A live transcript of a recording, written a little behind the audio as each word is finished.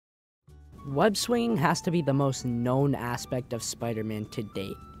Web swinging has to be the most known aspect of Spider-Man to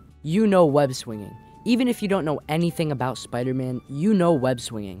date. You know web swinging. Even if you don't know anything about Spider-Man, you know web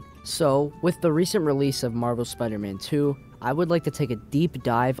swinging. So, with the recent release of Marvel's Spider-Man 2, I would like to take a deep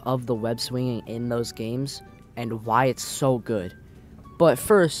dive of the web swinging in those games and why it's so good. But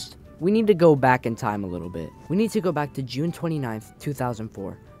first, we need to go back in time a little bit. We need to go back to June 29th,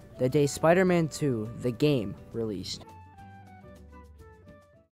 2004, the day Spider-Man 2, the game, released.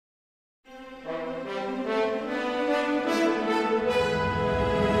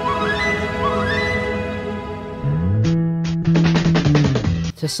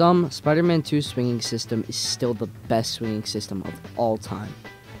 To some, Spider-Man 2's swinging system is still the best swinging system of all time.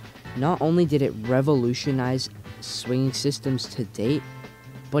 Not only did it revolutionize swinging systems to date,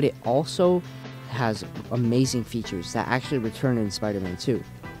 but it also has amazing features that actually return in Spider-Man 2.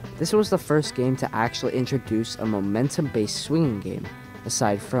 This was the first game to actually introduce a momentum-based swinging game,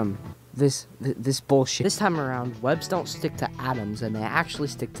 aside from this bullshit. This time around, webs don't stick to atoms and they actually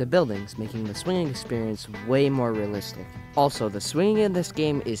stick to buildings, making the swinging experience way more realistic. Also, the swinging in this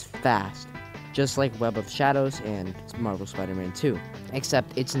game is fast, just like Web of Shadows and Marvel Spider-Man 2.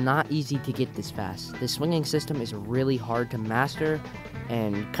 Except it's not easy to get this fast. The swinging system is really hard to master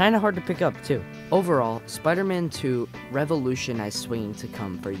and kind of hard to pick up too. Overall, Spider-Man 2 revolutionized swinging to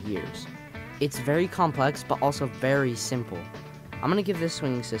come for years. It's very complex but also very simple. I'm gonna give this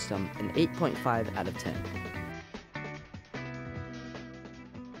swinging system an 8.5 out of 10.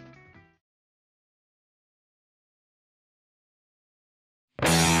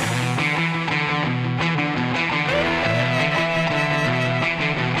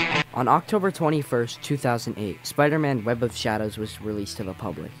 On October 21st, 2008, Spider-Man Web of Shadows was released to the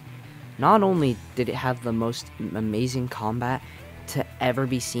public. Not only did it have the most amazing combat to ever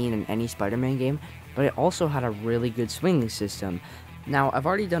be seen in any Spider-Man game, but it also had a really good swinging system. Now, I've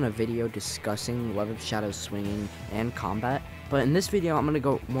already done a video discussing Web of Shadows swinging and combat, but in this video I'm going to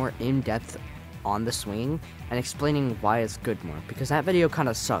go more in-depth on the swinging and explaining why it's good more, because that video kind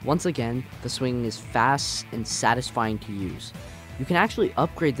of sucked. Once again, the swinging is fast and satisfying to use. You can actually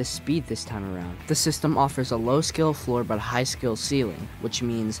upgrade the speed this time around. The system offers a low skill floor but high skill ceiling, which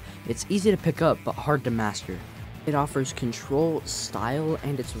means it's easy to pick up but hard to master. It offers control, style,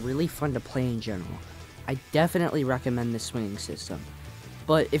 and it's really fun to play in general. I definitely recommend this swinging system.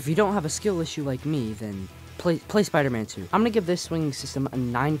 But if you don't have a skill issue like me, then play Spider-Man 2. I'm gonna give this swinging system a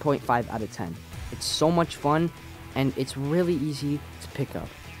 9.5 out of 10. It's so much fun, and it's really easy to pick up.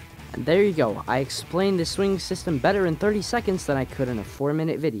 And there you go, I explained the swinging system better in 30 seconds than I could in a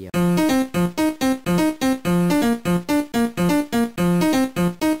 4-minute video.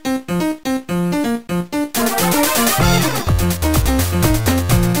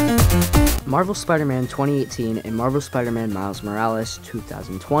 Marvel Spider-Man 2018 and Marvel Spider-Man Miles Morales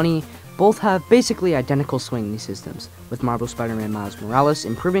 2020 both have basically identical swinging systems, with Marvel Spider-Man Miles Morales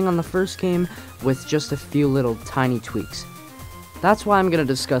improving on the first game with just a few little tiny tweaks. That's why I'm going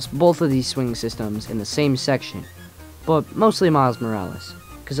to discuss both of these swinging systems in the same section, but mostly Miles Morales,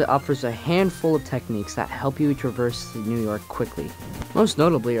 because it offers a handful of techniques that help you traverse New York quickly. Most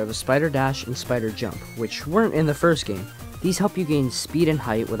notably are the Spider Dash and Spider Jump, which weren't in the first game. These help you gain speed and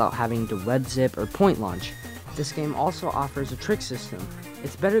height without having to web zip or point launch. This game also offers a trick system.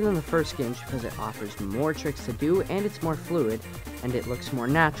 It's better than the first games because it offers more tricks to do and it's more fluid and it looks more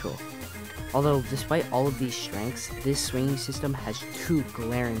natural. Although, despite all of these strengths, this swinging system has two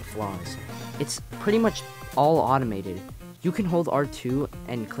glaring flaws. It's pretty much all automated. You can hold R2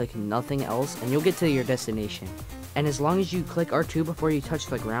 and click nothing else and you'll get to your destination. And as long as you click R2 before you touch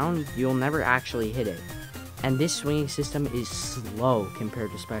the ground, you'll never actually hit it. And this swinging system is slow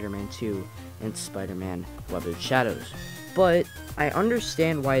compared to Spider-Man 2 and Spider-Man Web of Shadows. But I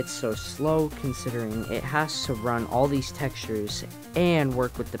understand why it's so slow, considering it has to run all these textures and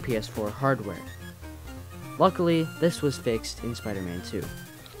work with the PS4 hardware. Luckily, this was fixed in Spider-Man 2.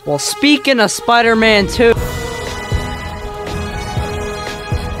 Well, speaking of Spider-Man 2...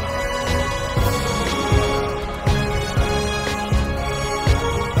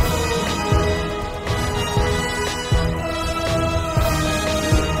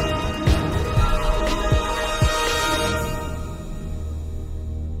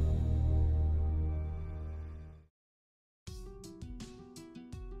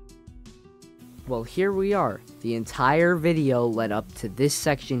 Well, here we are. The entire video led up to this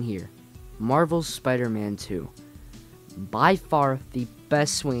section here. Marvel's Spider-Man 2. By far the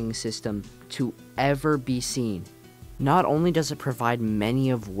best swinging system to ever be seen. Not only does it provide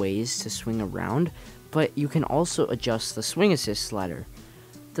many of ways to swing around, but you can also adjust the swing assist slider.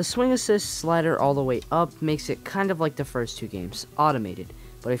 The swing assist slider all the way up makes it kind of like the first two games, automated,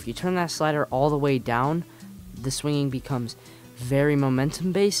 But if you turn that slider all the way down, the swinging becomes very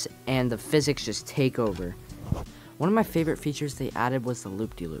momentum based and the physics just take over. One of my favorite features they added was the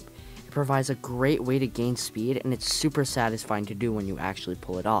loop-de-loop. It provides a great way to gain speed, and it's super satisfying to do when you actually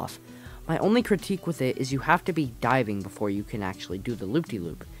pull it off. My only critique with it is you have to be diving before you can actually do the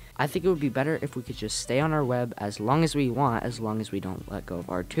loop-de-loop. I think it would be better if we could just stay on our web as long as we want, as long as we don't let go of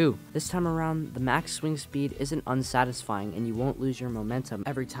R2. This time around, the max swing speed isn't unsatisfying and you won't lose your momentum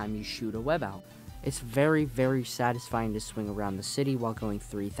every time you shoot a web out. It's very, very satisfying to swing around the city while going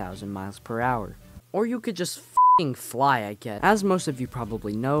 3,000 miles per hour. Or you could just fly, I guess. As most of you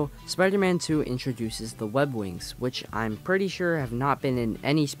probably know, Spider-Man 2 introduces the web wings, which I'm pretty sure have not been in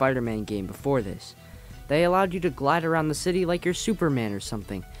any Spider-Man game before this. They allowed you to glide around the city like you're Superman or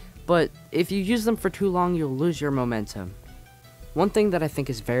something, but if you use them for too long, you'll lose your momentum. One thing that I think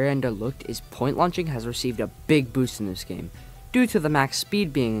is very underlooked is point launching has received a big boost in this game. Due to the max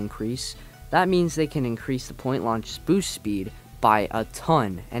speed being increased, that means they can increase the point launch boost speed by a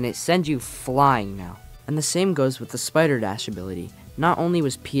ton, and it sends you flying now. And the same goes with the Spider Dash ability. Not only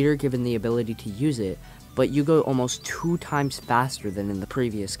was Peter given the ability to use it, but you go almost 2 times faster than in the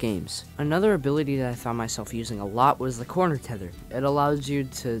previous games. Another ability that I found myself using a lot was the corner tether. It allows you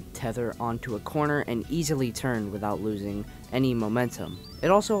to tether onto a corner and easily turn without losing any momentum.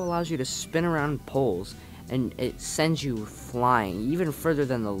 It also allows you to spin around poles, and it sends you flying, even further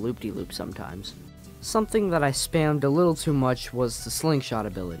than the loop-de-loop sometimes. Something that I spammed a little too much was the slingshot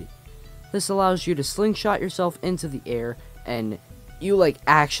ability. This allows you to slingshot yourself into the air, and you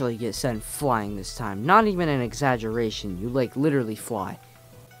actually get sent flying this time. Not even an exaggeration, you literally fly.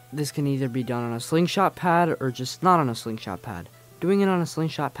 This can either be done on a slingshot pad or just not on a slingshot pad. Doing it on a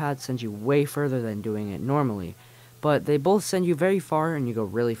slingshot pad sends you way further than doing it normally, but they both send you very far and you go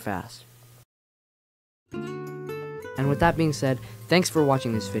really fast. And with that being said, thanks for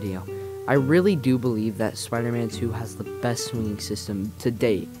watching this video. I really do believe that Spider-Man 2 has the best swinging system to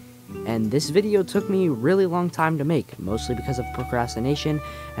date. And this video took me a really long time to make, mostly because of procrastination,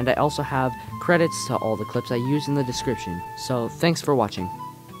 and I also have credits to all the clips I used in the description. So thanks for watching.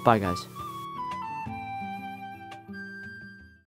 Bye guys.